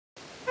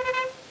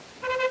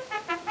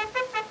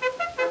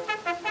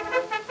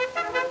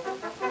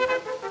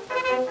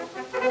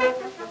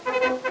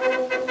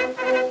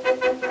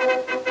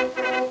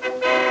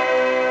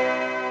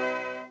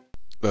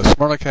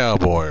Smyrna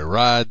Cowboy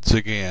rides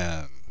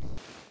again.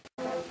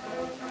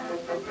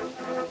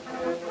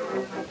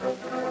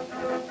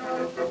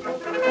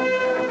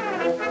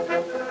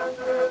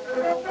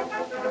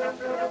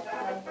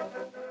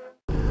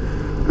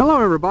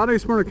 Hello everybody,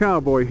 Smyrna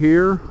Cowboy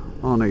here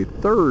on a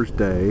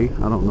Thursday.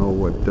 I don't know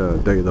what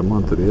day of the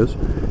month it is.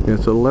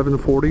 It's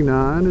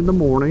 11:49 in the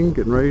morning,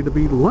 getting ready to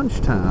be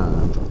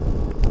lunchtime.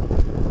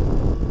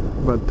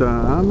 But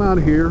I'm out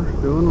here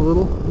doing a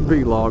little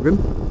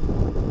vlogging.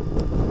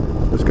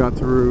 Just got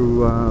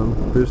through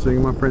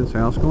visiting my friend's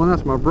house, going out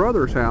to my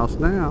brother's house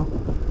now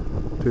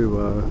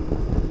to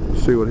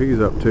see what he's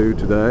up to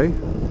today.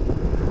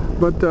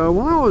 But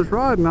when I was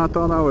riding, I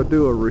thought I would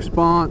do a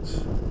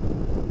response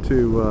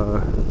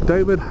to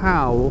David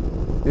Howell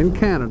in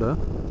Canada.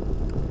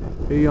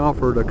 He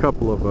offered a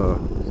couple of,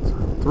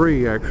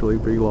 three actually,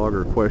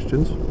 vlogger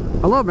questions.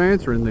 I love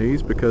answering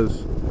these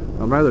because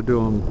I'd rather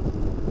do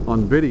them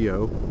on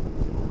video.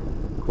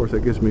 Of course,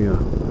 that gives me a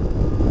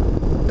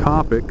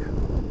topic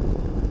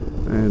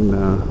and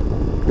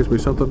gives me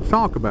something to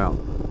talk about,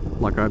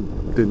 like I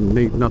didn't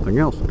need nothing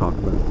else to talk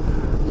about.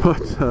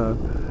 But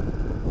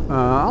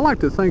I like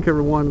to thank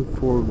everyone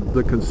for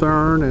the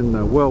concern and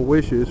the well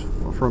wishes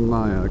from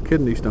my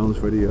kidney stones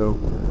video.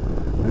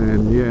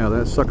 And yeah,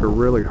 that sucker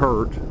really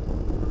hurt,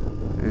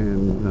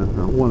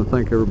 and I want to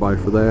thank everybody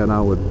for that. I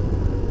would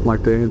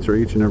like to answer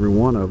each and every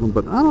one of them,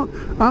 but I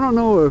don't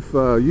know if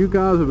you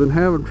guys have been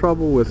having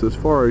trouble with, as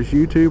far as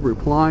YouTube,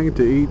 replying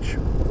to each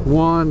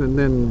one, and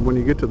then when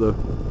you get to the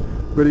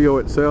video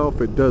itself,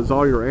 it does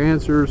all your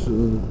answers,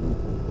 and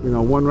you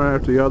know, one right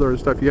after the other and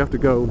stuff. You have to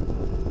go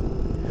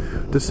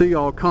to see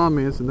all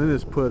comments, and then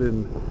it's put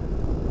in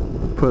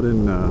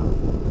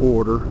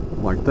order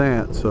like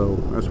that. So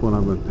that's what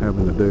I've been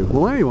having to do.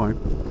 Well, anyway,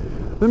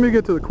 let me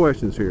get to the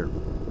questions here.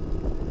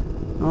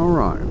 All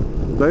right,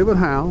 David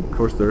Howell, of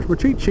course, there's my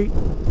cheat sheet,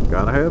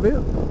 gotta have it.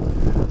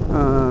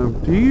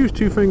 Do you use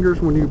two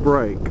fingers when you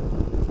brake?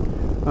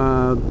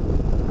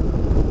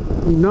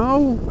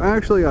 No,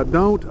 actually I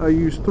don't. I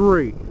use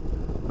three.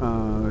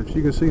 As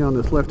you can see on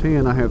this left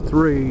hand, I have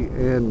three,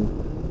 and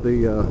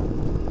the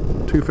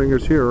two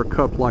fingers here are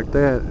cupped like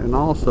that, and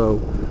also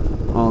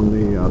on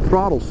the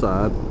throttle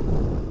side.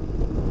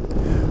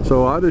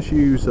 So I just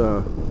use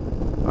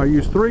I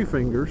use three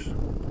fingers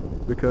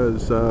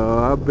because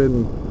I've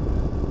been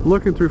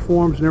looking through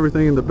forums and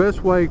everything, and the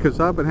best way, because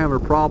I've been having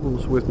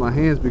problems with my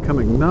hands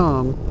becoming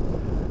numb,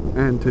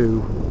 and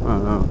to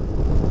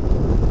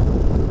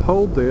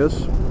hold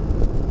this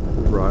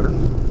rider,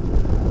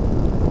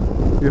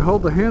 you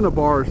hold the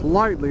handlebars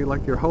lightly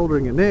like you're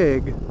holding an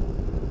egg.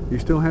 You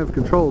still have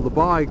control of the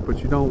bike,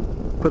 but you don't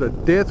put a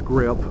death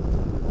grip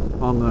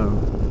on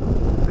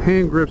the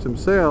hand grips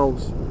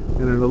themselves,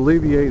 and it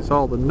alleviates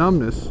all the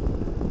numbness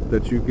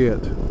that you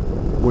get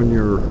when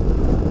you're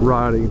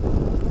riding.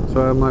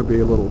 So that might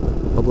be a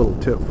little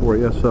tip for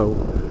you. So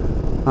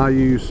I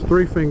use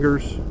three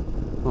fingers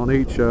on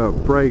each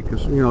brake.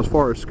 You know, as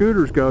far as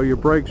scooters go, your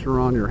brakes are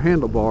on your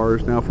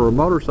handlebars. Now for a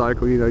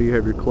motorcycle, you know, you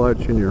have your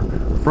clutch and your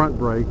front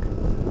brake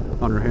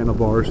on your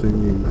handlebars,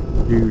 and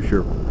you use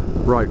your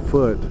right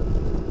foot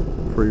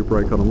for your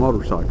brake on a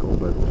motorcycle.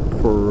 But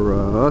for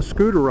us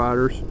scooter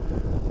riders,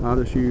 I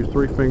just use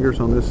three fingers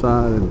on this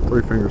side and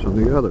three fingers on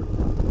the other.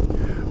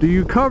 Do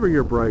you cover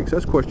your brakes?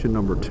 That's question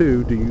number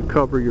two. Do you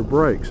cover your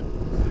brakes?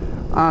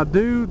 I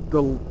do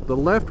the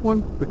left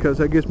one because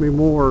that gives me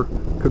more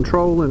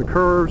control in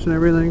curves and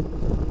everything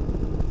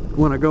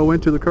when I go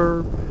into the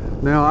curve.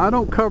 Now I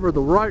don't cover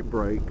the right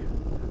brake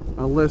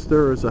unless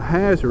there is a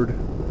hazard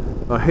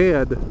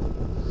ahead.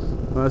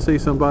 I see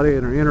somebody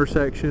at an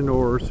intersection,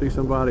 or see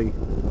somebody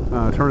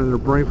turning their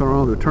blinker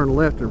on to turn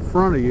left in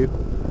front of you.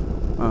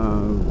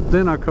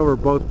 Then I cover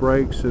both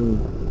brakes and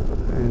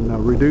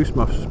reduce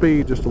my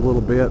speed just a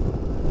little bit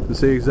to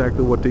see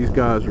exactly what these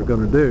guys are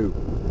going to do.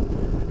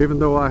 Even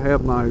though I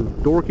have my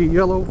dorky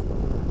yellow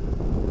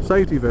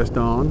safety vest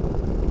on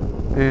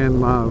and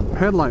my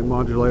headlight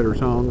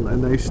modulators on,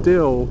 and they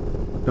still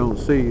don't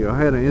see. I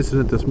had an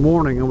incident this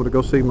morning. I'm going to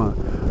go see my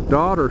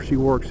daughter. She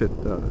works at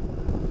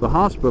the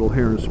hospital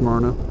here in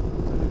Smyrna,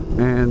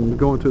 and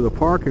going to the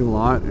parking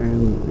lot,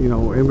 and you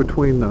know, in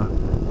between the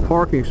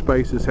parking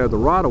spaces had the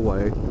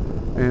right-of-way,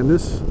 and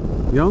this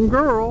young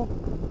girl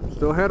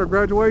still had her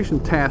graduation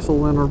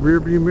tassel in her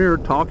rearview mirror,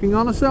 talking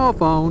on a cell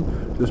phone,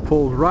 just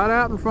pulls right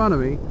out in front of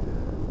me.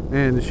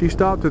 And she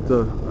stopped at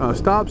the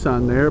stop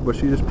sign there, but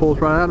she just pulls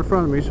right out in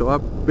front of me, so I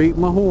beat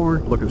my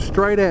horn, looking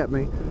straight at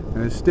me,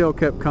 and it still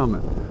kept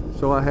coming.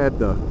 So I had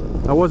to,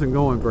 I wasn't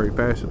going very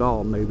fast at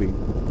all, maybe,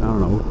 I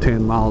don't know,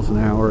 10 miles an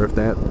hour, if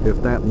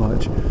that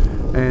much,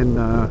 and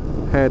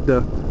had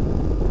to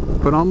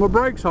put on my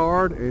brakes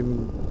hard,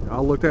 and I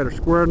looked at her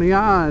square in the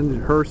eye,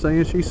 and her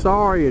saying she's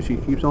sorry as she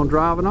keeps on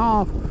driving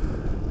off.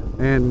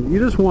 And you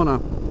just want to,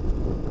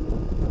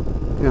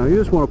 you know, you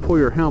just want to pull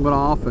your helmet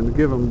off and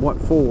give them what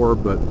for,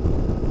 but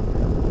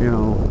you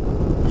know,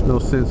 there's no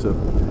sense of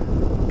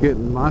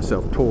getting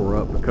myself tore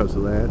up because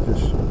of that.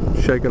 Just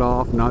shake it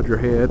off, nod your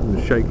head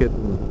and shake it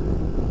and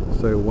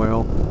say,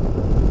 well,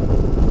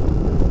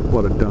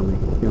 what a dummy,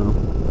 you know.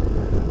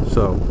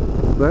 So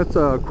that's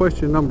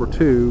question number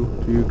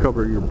 2. Do you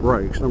cover your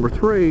brakes? Number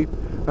 3,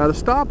 at a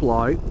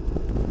stoplight,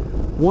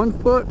 1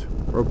 foot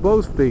or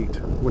both feet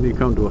when you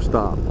come to a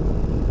stop?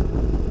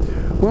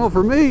 Well,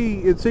 for me,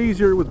 it's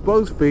easier with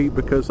both feet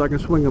because I can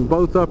swing them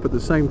both up at the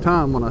same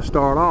time when I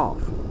start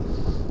off.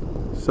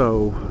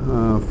 So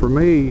for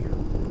me,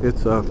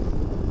 it's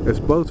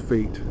both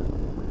feet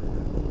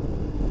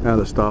at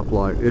a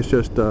stoplight. It's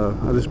just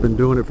I've just been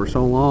doing it for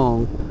so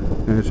long,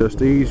 and it's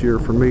just easier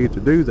for me to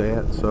do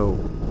that. So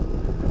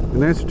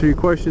in answer to your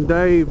question,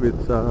 Dave,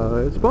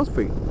 it's both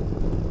feet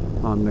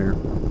on there.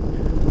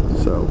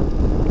 So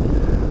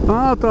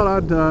I thought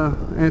I'd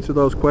answer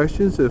those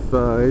questions. If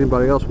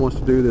anybody else wants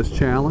to do this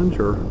challenge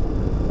or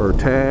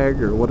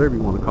tag or whatever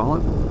you want to call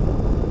it,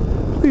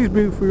 please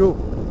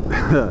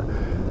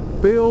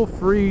feel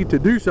free to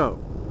do so.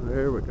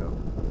 There we go.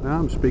 Now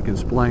I'm speaking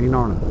splain,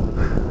 aren't I?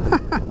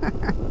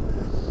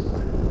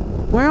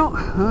 Well,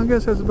 I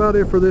guess that's about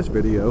it for this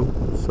video.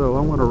 So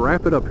I'm going to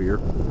wrap it up here.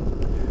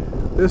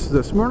 This is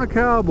the Smyrna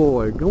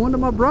Cowboy going to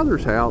my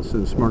brother's house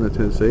in Smyrna,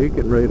 Tennessee,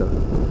 getting ready to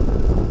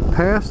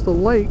pass the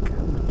lake,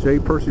 J.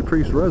 Percy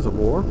Priest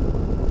Reservoir.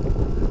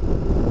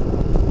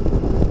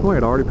 Oh,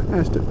 I'd already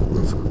passed it.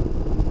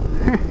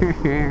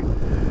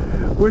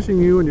 Wishing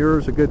you and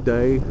yours a good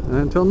day. And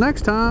until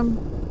next time,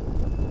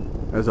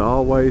 as I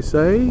always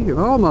say in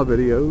all my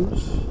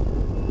videos,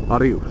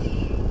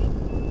 adios.